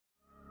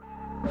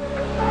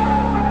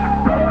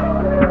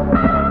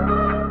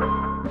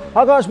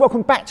Hi guys,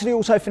 welcome back to the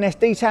Auto Finesse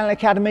Detailing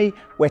Academy,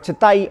 where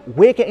today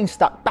we're getting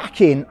stuck back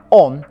in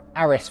on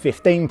our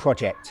S15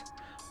 project.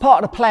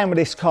 Part of the plan with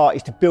this car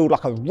is to build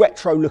like a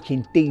retro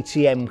looking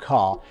DTM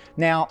car.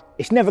 Now,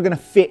 it's never going to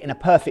fit in a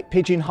perfect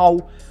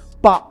pigeonhole,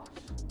 but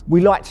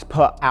we like to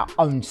put our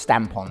own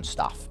stamp on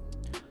stuff.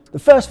 The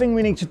first thing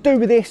we need to do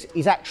with this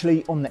is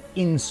actually on the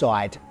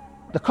inside.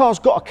 The car's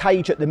got a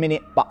cage at the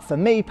minute, but for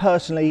me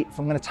personally, if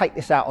I'm going to take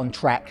this out on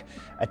track,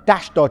 a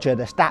dash dodger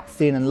that's that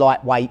thin and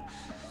lightweight,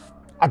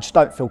 I just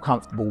don't feel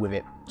comfortable with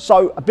it.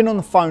 So I've been on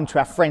the phone to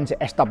our friends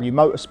at SW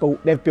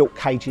Motorsport. They've built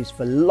cages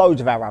for loads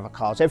of our other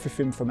cars.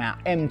 Everything from our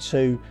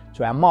M2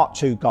 to our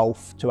Mark II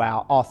Golf to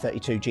our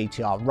R32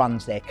 GTR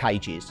runs their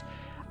cages.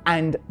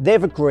 And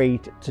they've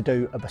agreed to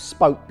do a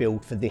bespoke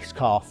build for this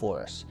car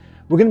for us.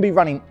 We're going to be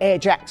running air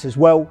jacks as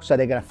well, so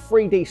they're going to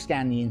 3D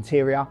scan the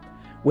interior.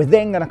 We're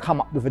then going to come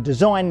up with a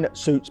design that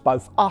suits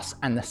both us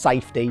and the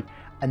safety,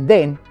 and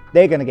then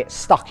they're going to get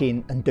stuck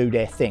in and do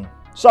their thing.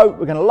 So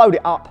we're going to load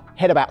it up,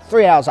 head about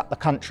 3 hours up the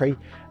country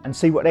and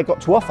see what they've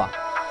got to offer.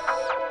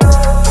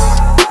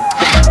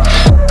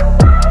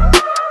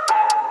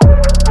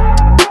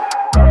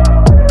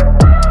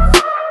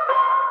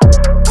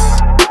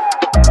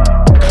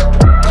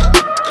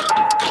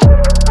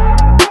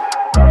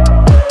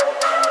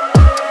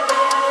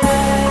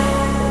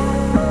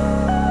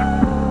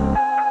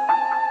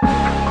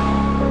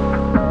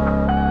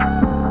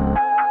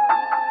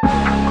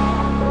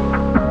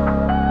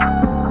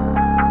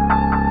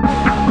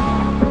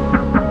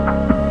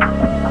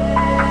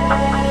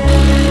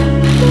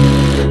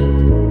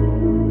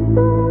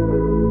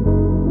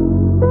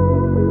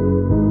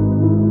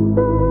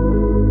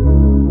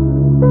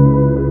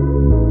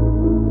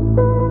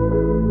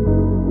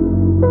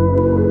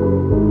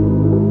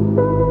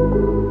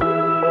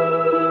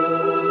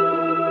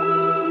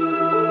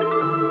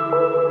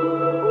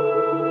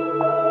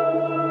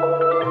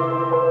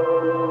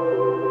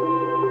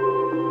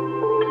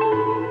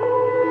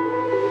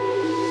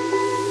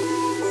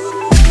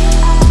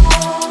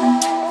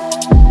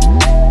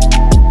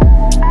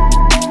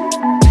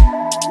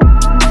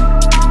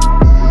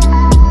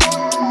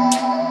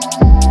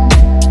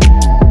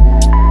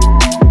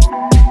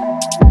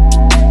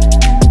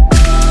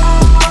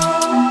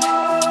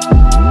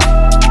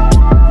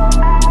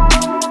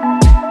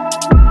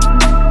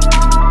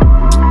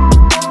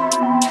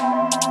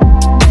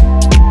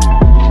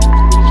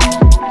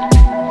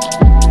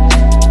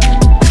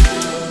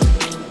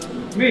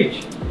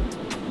 Reach.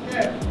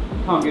 Yeah.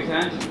 Can't give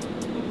hands.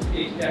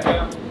 Each step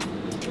out.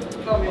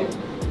 Come in.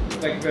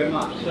 Thank you very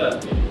much, sir.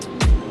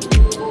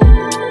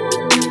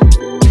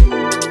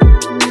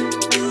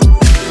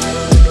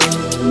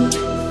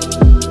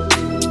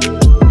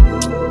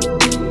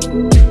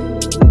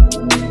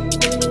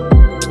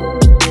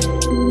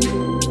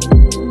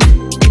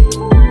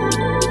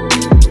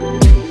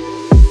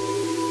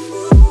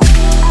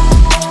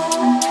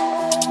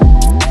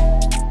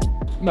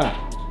 Matt.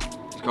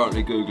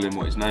 Currently Googling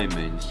what his name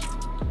means.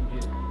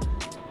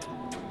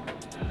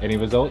 Any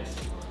results?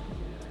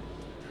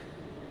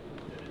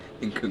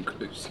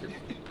 Inconclusive.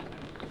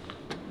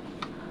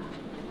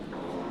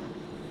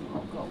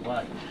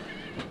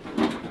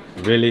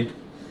 Really?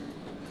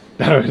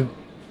 Darren?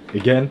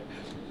 Again?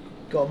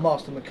 Got a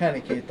master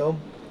mechanic here,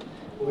 Dom.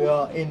 We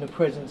are in the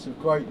presence of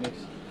greatness.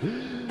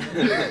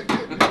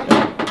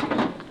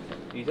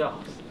 He's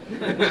off.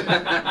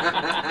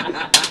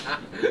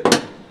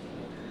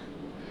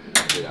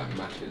 That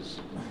matches.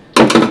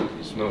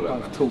 You smell that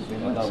matches.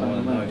 Talking like so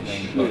much.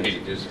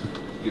 You just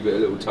give it a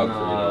little tug. No,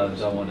 I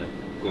don't want it.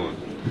 Go on.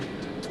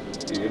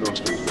 Get your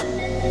nostrils down.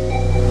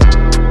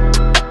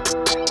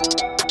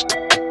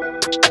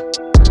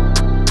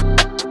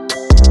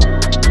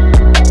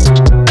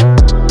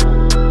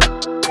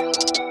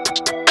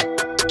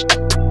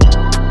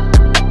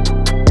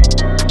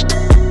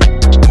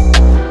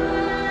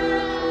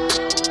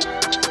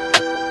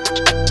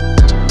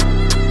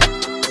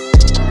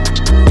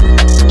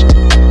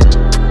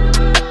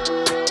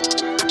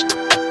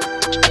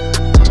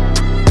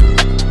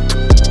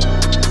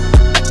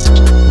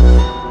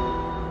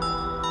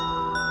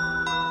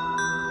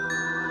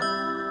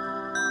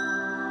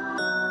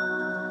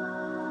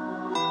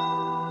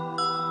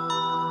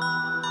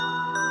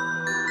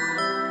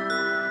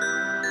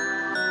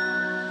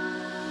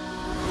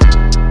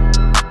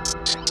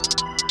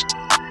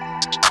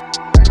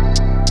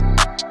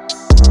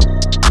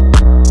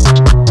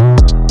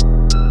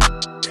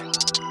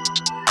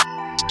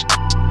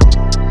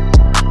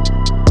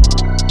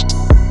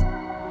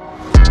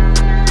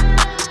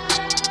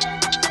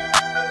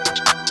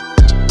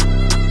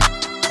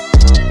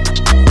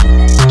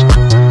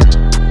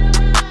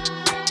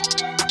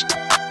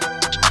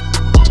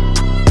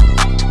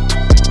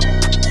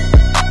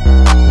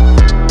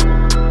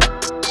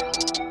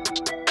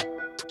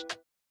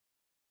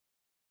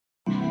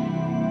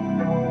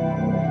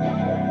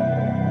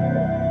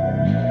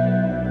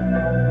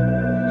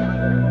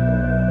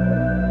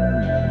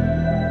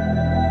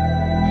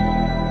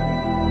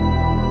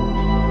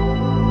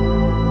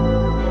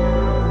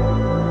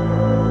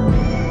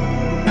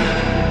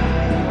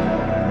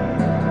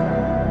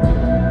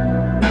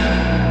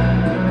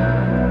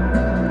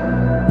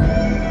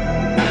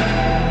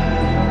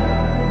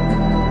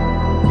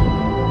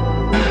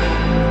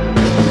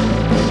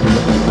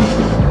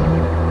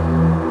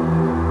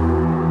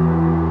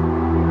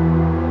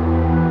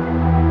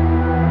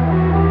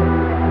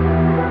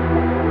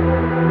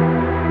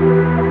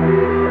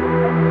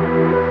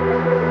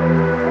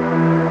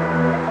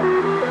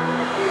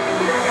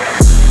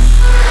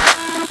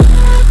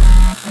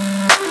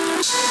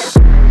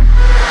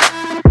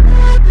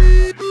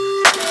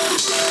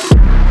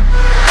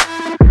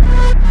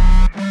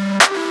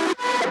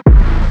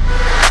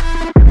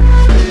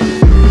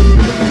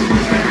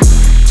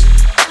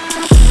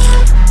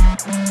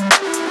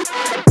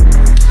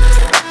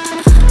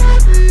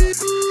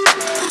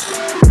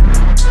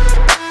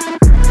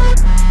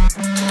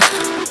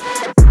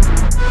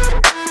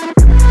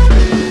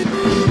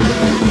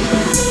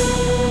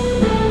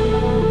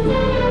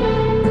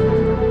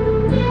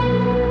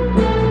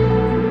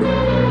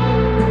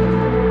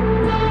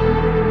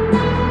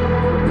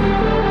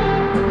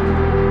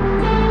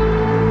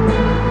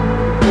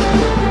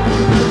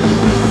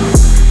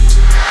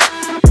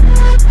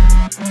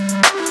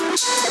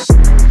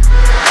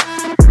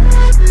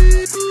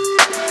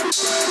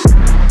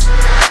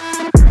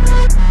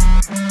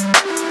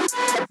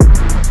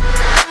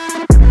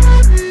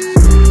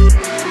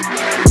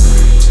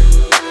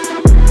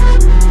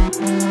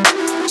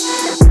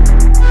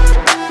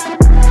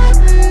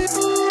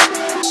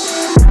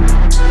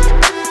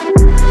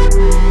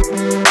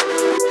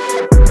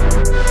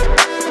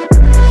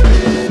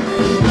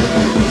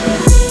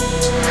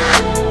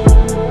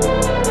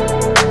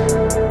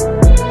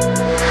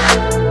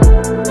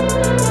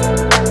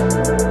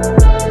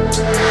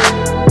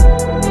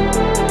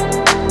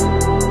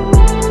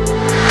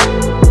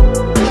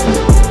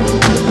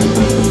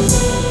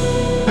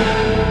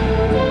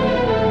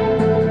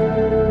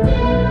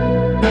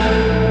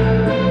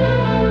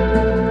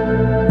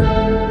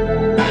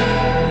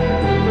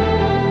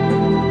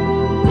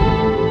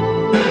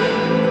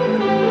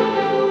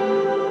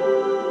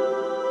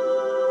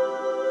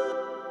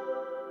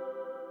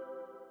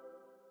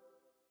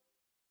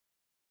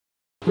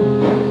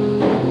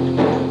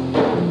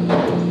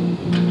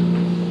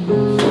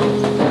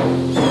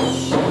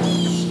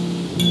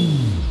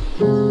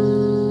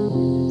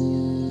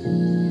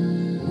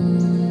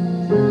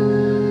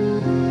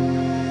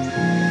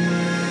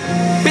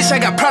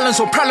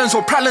 problems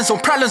on problems on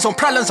problems on problems on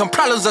problems on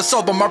problems I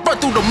solve them. I run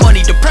through the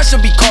money, the pressure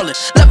be calling.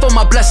 Left on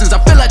my blessings, I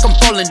feel like I'm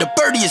falling. The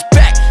birdie is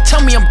back,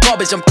 tell me I'm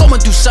garbage. I'm going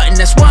through something,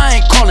 that's why I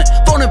ain't calling.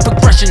 Phone and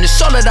progression,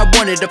 it's all that I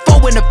wanted. The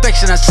phone in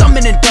affection, I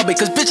summon and dub it.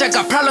 Cause bitch, I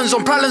got problems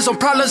on problems on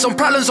problems on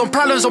problems on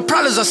problems on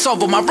problems I solve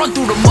them. I run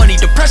through the money,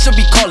 the pressure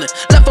be calling.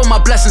 Left on my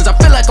blessings, I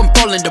feel like I'm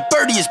falling. The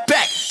birdie is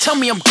back, tell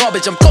me I'm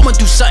garbage. I'm going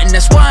through something,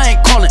 that's why I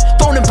ain't calling.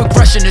 Phone and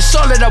progression, it's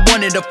all that I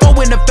wanted. The phone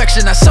in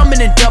affection, I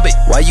summon and dub it.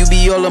 Why you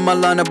be all on my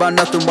line about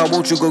nothing? Why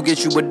won't you go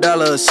get you $1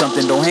 or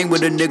something? Don't hang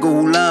with a nigga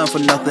who lying for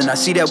nothing. I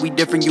see that we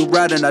different, you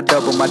riding, I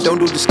double. I don't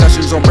do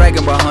discussions on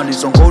bragging about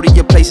hundreds. Don't go to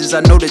your places,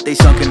 I know that they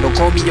sunken. Don't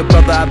call me your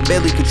brother, I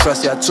barely could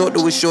trust you. I talked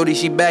to a shorty,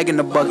 she bagging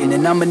the bucket.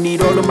 And I'ma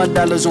need all of my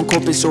dollars on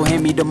corporate, so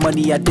hand me the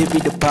money, I divvy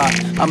the pie.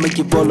 I'ma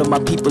give all of my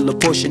people a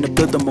portion to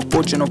build them a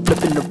fortune, I'm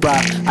flipping the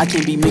ride. I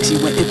can't be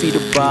mixy when iffy the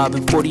vibe,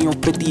 and 40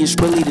 on 50 is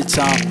really the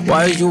time.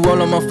 Why is you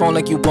all on my phone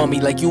like you want me,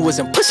 like you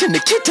wasn't pushing the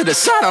kid to the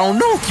side? I don't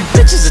know if you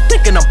bitches are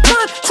thinking I'm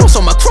blind. Cross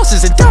on my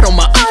crosses and doubt on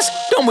my eyes.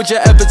 Done with your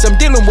efforts, I'm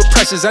dealing with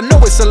pressures. I know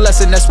it's a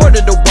lesson, that's word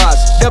of the wise.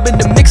 Dubbing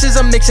the mixes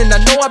I'm mixing, I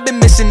know I've been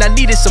missing. I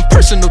needed some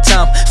personal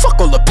time. Fuck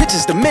all the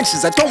pictures,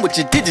 dimensions. I don't with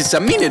your digits, I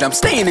mean it, I'm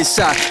staying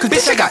inside. Cause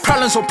bitch, I got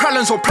problems on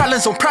problems on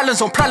problems on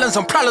problems on problems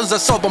on problems I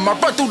solve them. I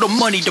run through the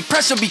money, the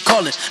pressure be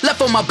calling.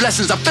 Left on my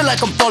blessings, I feel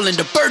like I'm falling.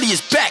 The birdie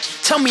is back,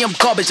 tell me I'm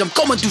garbage. I'm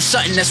going through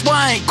something, that's why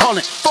I ain't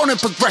calling. Phone and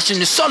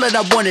progression, it's all that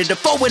I wanted. The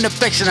phone in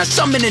affection, I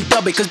summon and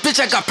dub it. Cause bitch,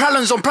 I got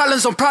problems on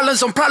problems on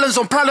problems on problems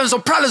on problems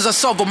on problems I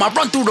solve them. I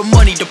run through the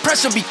money, the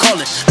pressure be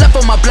calling. Left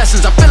on my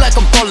blessings, I feel like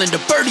I'm falling.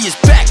 The birdie is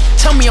back,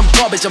 tell me I'm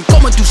garbage. I'm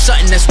going through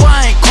something, that's why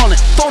I ain't calling.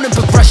 Phone and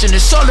progression,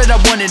 it's all that I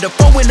wanted. The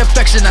phone in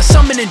affection, I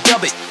summon and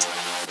dub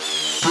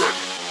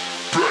it.